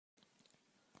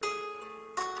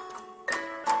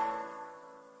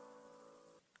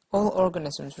All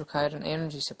organisms require an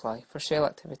energy supply for cell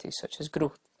activities such as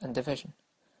growth and division.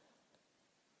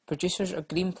 Producers are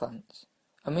green plants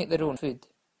and make their own food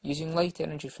using light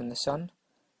energy from the sun,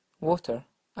 water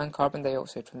and carbon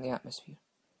dioxide from the atmosphere.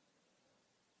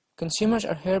 Consumers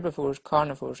are herbivores,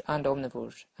 carnivores and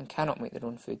omnivores and cannot make their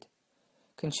own food.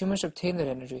 Consumers obtain their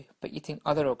energy by eating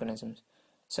other organisms,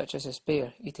 such as this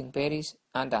bear eating berries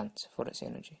and ants for its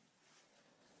energy.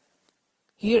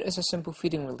 Here is a simple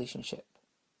feeding relationship.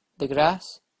 The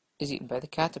grass is eaten by the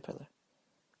caterpillar.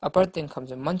 A bird then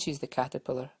comes and munches the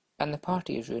caterpillar, and the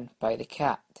party is ruined by the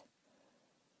cat.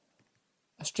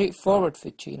 A straightforward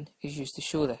food chain is used to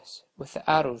show this, with the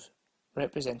arrows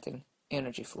representing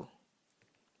energy flow.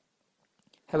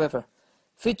 However,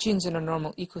 food chains in a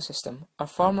normal ecosystem are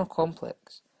far more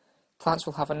complex. Plants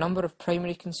will have a number of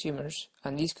primary consumers,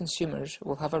 and these consumers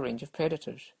will have a range of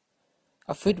predators.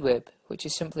 A food web, which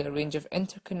is simply a range of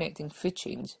interconnecting food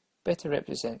chains, better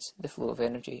represents the flow of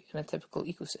energy in a typical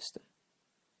ecosystem.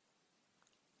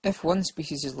 If one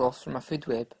species is lost from a food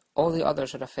web, all the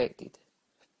others are affected.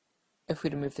 If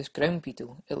we remove this ground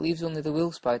beetle, it leaves only the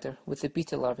wool spider with the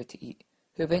beetle larvae to eat,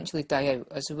 who eventually die out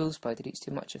as the wool spider eats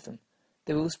too much of them.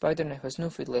 The wool spider now has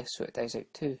no food left, so it dies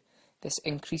out too. This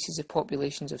increases the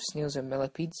populations of snails and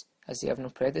millipedes, as they have no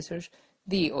predators.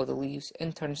 They eat all the leaves,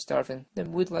 in turn starving the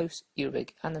woodlouse,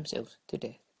 earwig and themselves to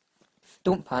death.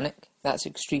 Don't panic, that's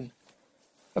extreme.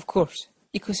 Of course,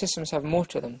 ecosystems have more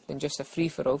to them than just a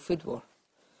free-for-all food war.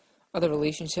 Other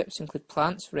relationships include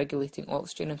plants regulating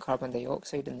oxygen and carbon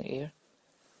dioxide in the air,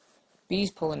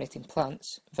 bees pollinating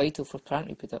plants, vital for plant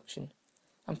reproduction,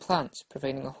 and plants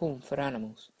providing a home for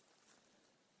animals.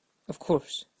 Of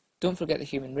course, don't forget the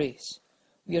human race.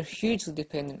 We are hugely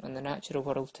dependent on the natural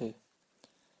world too.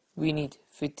 We need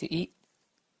food to eat,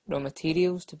 raw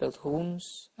materials to build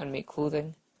homes and make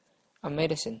clothing, and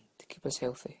medicine to keep us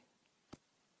healthy.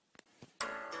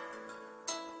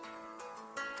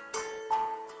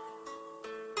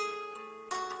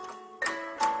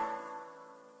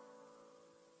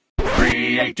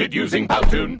 Created using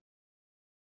Powtoon.